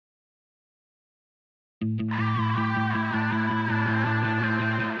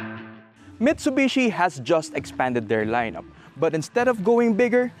Mitsubishi has just expanded their lineup, but instead of going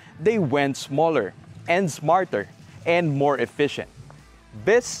bigger, they went smaller and smarter and more efficient.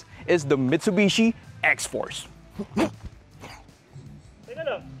 This is the Mitsubishi Xforce. Teka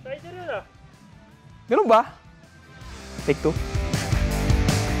lang, side na rin ah. Ganun ba? Take two.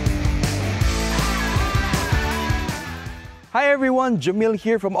 Hi everyone, Jamil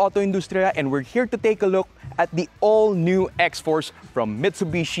here from AutoIndustriya, and we're here to take a look at the all-new Xforce from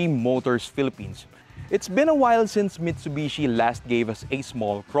Mitsubishi Motors Philippines. It's been a while since Mitsubishi last gave us a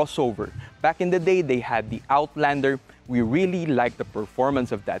small crossover. Back in the day, they had the Outlander. We really liked the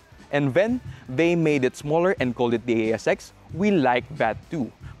performance of that. And when they made it smaller and called it the ASX, we liked that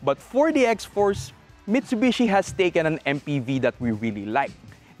too. But for the Xforce, Mitsubishi has taken an MPV that we really like,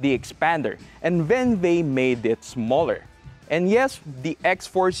 the Expander, and then they made it smaller. And yes, the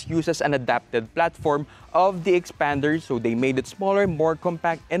Xforce uses an adapted platform of the Expander, so they made it smaller, more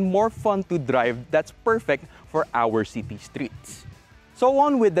compact, and more fun to drive. That's perfect for our city streets. So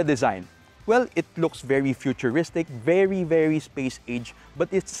on with the design. Well, it looks very futuristic, very space age, but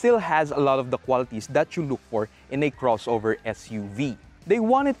it still has a lot of the qualities that you look for in a crossover SUV. They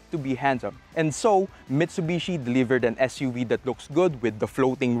want it to be handsome, and so Mitsubishi delivered an SUV that looks good with the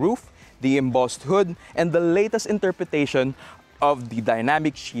floating roof, the embossed hood, and the latest interpretation of the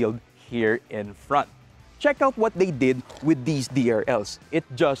dynamic shield here in front. Check out what they did with these DRLs. It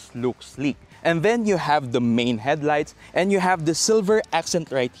just looks sleek. And then you have the main headlights, and you have the silver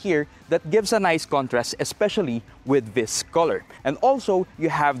accent right here that gives a nice contrast, especially with this color. And also, you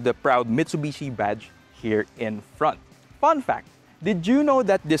have the proud Mitsubishi badge here in front. Fun fact, did you know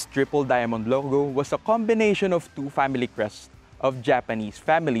that this triple diamond logo was a combination of two family crests of Japanese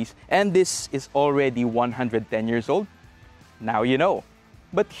families, and this is already 110 years old? Now you know.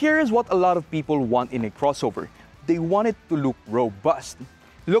 But here is what a lot of people want in a crossover. They want it to look robust.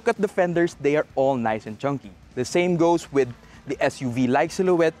 Look at the fenders, they are all nice and chunky. The same goes with the SUV-like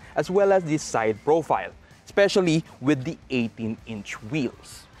silhouette as well as the side profile, especially with the 18-inch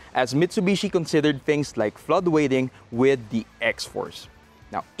wheels, as Mitsubishi considered things like flood weighting with the Xforce.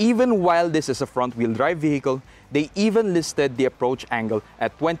 Now, even while this is a front-wheel drive vehicle, they even listed the approach angle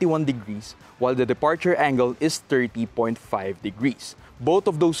at 21 degrees, while the departure angle is 30.5 degrees. Both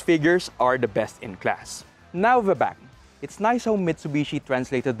of those figures are the best in class. Now the back. It's nice how Mitsubishi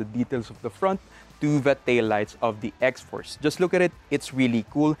translated the details of the front to the taillights of the Xforce. Just look at it, it's really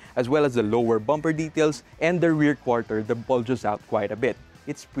cool, as well as the lower bumper details and the rear quarter that bulges out quite a bit.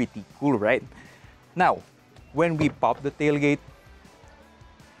 It's pretty cool, right? Now, when we pop the tailgate,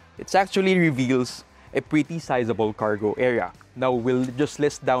 it actually reveals a pretty sizable cargo area. Now, we'll just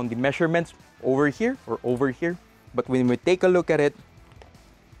list down the measurements over here or over here. But when we take a look at it,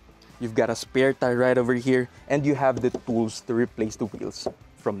 you've got a spare tire right over here, and you have the tools to replace the wheels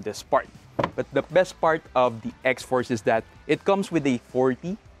from this part. But the best part of the Xforce is that it comes with a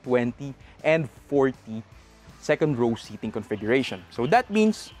 40, 20, and 40 second row seating configuration. So that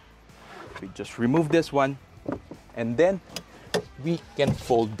means we just remove this one, and then we can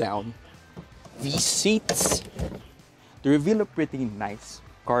fold down these seats to reveal a pretty nice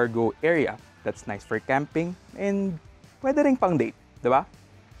cargo area that's nice for camping and pwede ring pang date, diba?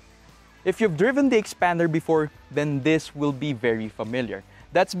 If you've driven the Expander before, then this will be very familiar.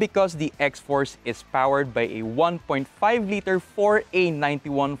 That's because the Xforce is powered by a 1.5-liter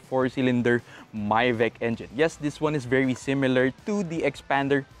 4A91 4-cylinder MyVec engine. Yes, this one is very similar to the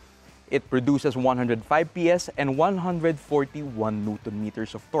Expander. It produces 105 PS and 141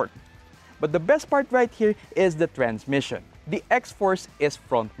 Nm of torque. But the best part right here is the transmission. The Xforce is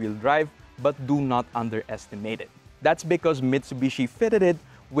front-wheel drive, but do not underestimate it. That's because Mitsubishi fitted it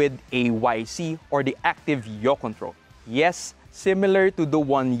with a YC, or the active yaw control. Yes, similar to the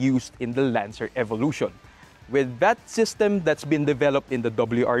one used in the Lancer Evolution. With that system that's been developed in the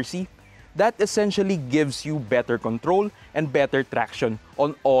WRC, that essentially gives you better control and better traction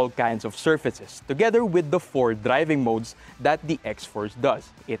on all kinds of surfaces, together with the 4 driving modes that the Xforce does.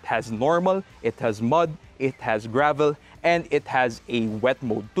 It has normal, it has mud, it has gravel, and it has a wet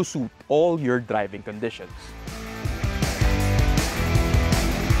mode to suit all your driving conditions.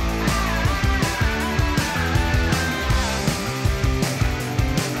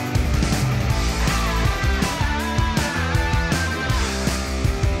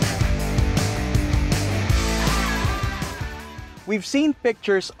 We've seen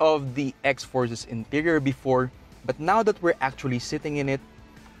pictures of the Xforce's interior before, but now that we're actually sitting in it,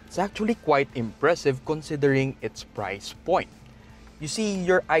 it's actually quite impressive considering its price point. You see,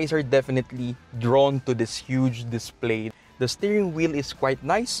 your eyes are definitely drawn to this huge display. The steering wheel is quite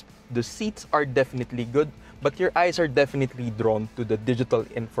nice, the seats are definitely good, but your eyes are definitely drawn to the digital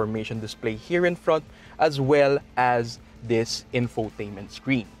information display here in front, as well as this infotainment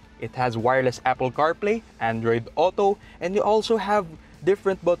screen. It has wireless Apple CarPlay, Android Auto, and you also have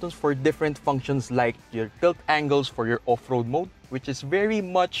different buttons for different functions like your tilt angles for your off-road mode, which is very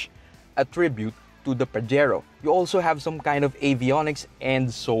much a tribute to the Pajero. You also have some kind of avionics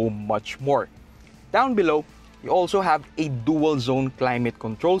and so much more. Down below, you also have a dual zone climate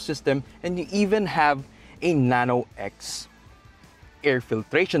control system, and you even have a Nano X air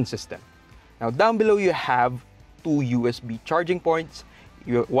filtration system. Now down below you have two USB charging ports,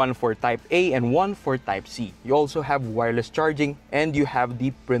 one for Type A and one for Type C. You also have wireless charging, and you have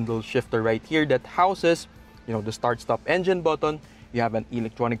the brindle shifter right here that houses, the start-stop engine button. You have an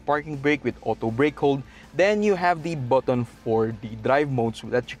electronic parking brake with auto brake hold. Then you have the button for the drive modes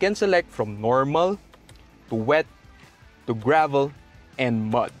that you can select from normal to wet to gravel and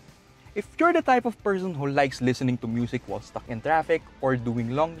mud. If you're the type of person who likes listening to music while stuck in traffic or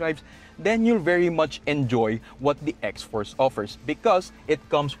doing long drives, then you'll very much enjoy what the Xforce offers because it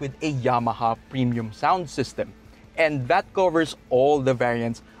comes with a Yamaha premium sound system. And that covers all the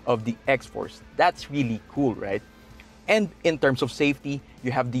variants of the Xforce. That's really cool, right? And in terms of safety,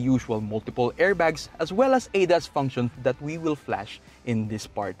 you have the usual multiple airbags as well as ADAS functions that we will flash in this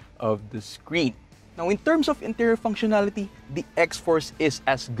part of the screen. Now, in terms of interior functionality, the Xforce is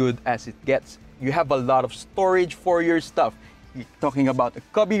as good as it gets. You have a lot of storage for your stuff. You're talking about a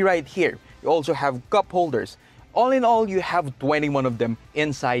cubby right here. You also have cup holders. All in all, you have 21 of them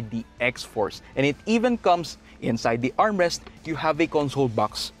inside the Xforce. And it even comes inside the armrest. You have a console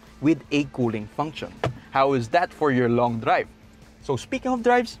box with a cooling function. How is that for your long drive? So speaking of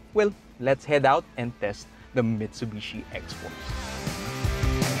drives, well, let's head out and test the Mitsubishi Xforce.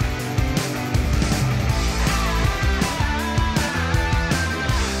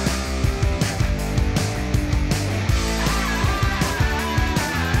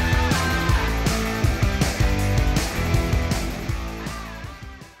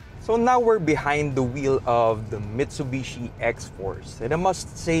 So now we're behind the wheel of the Mitsubishi Xforce, and I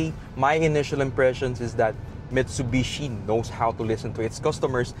must say my initial impressions is that Mitsubishi knows how to listen to its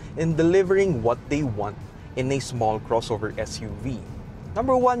customers in delivering what they want in a small crossover SUV.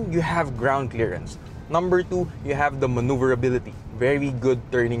 Number one, you have ground clearance. Number two, you have the maneuverability, very good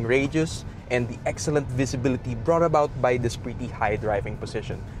turning radius, and the excellent visibility brought about by this pretty high driving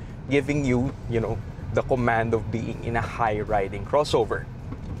position, giving you, the command of being in a high riding crossover.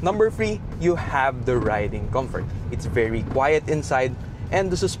 Number three, you have the riding comfort. It's very quiet inside,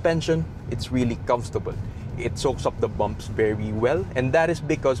 and the suspension, it's really comfortable. It soaks up the bumps very well, and that is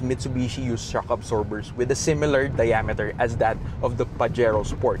because Mitsubishi used shock absorbers with a similar diameter as that of the Pajero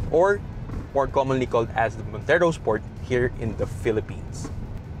Sport, or more commonly called as the Montero Sport here in the Philippines.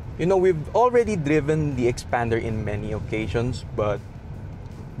 We've already driven the Expander in many occasions, but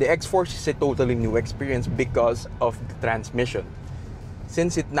the Xforce is a totally new experience because of the transmission.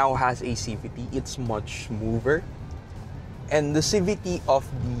 Since it now has a CVT, it's much smoother. And the CVT of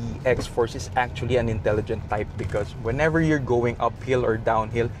the Xforce is actually an intelligent type because whenever you're going uphill or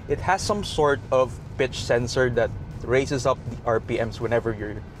downhill, it has some sort of pitch sensor that raises up the RPMs whenever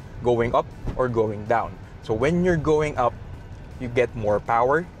you're going up or going down. So when you're going up, you get more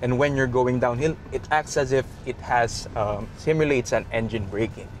power, and when you're going downhill, it acts as if it has simulates an engine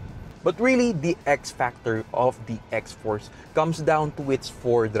braking. But really, the X factor of the Xforce comes down to its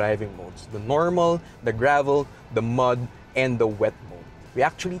 4 driving modes: the normal, the gravel, the mud, and the wet mode. We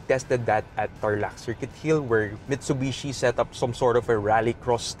actually tested that at Tarlac Circuit Hill, where Mitsubishi set up some sort of a rally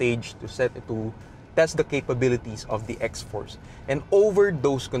cross stage to test the capabilities of the Xforce. And over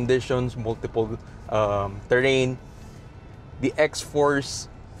those conditions, multiple terrain, the Xforce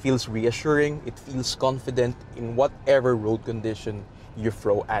feels reassuring. It feels confident in whatever road condition you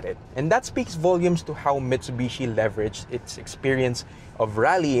throw at it. And that speaks volumes to how Mitsubishi leveraged its experience of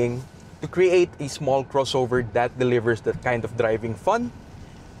rallying to create a small crossover that delivers the kind of driving fun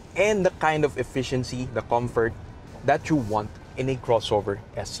and the kind of efficiency, the comfort that you want in a crossover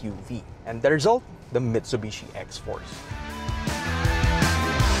SUV. And the result, the Mitsubishi Xforce.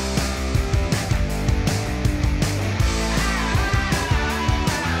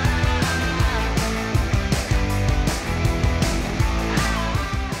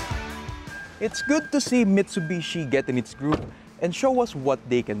 It's good to see Mitsubishi get in its groove and show us what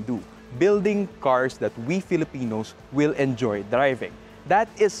they can do, building cars that we Filipinos will enjoy driving. That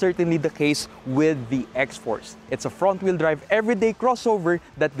is certainly the case with the Xforce. It's a front-wheel drive everyday crossover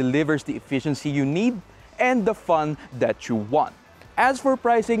that delivers the efficiency you need and the fun that you want. As for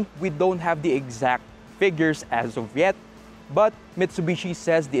pricing, we don't have the exact figures as of yet, but Mitsubishi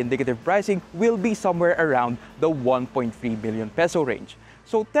says the indicative pricing will be somewhere around the 1.3 billion peso range.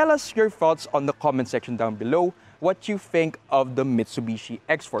 So tell us your thoughts on the comment section down below, what you think of the Mitsubishi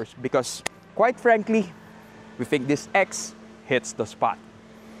Xforce, because quite frankly, we think this X hits the spot.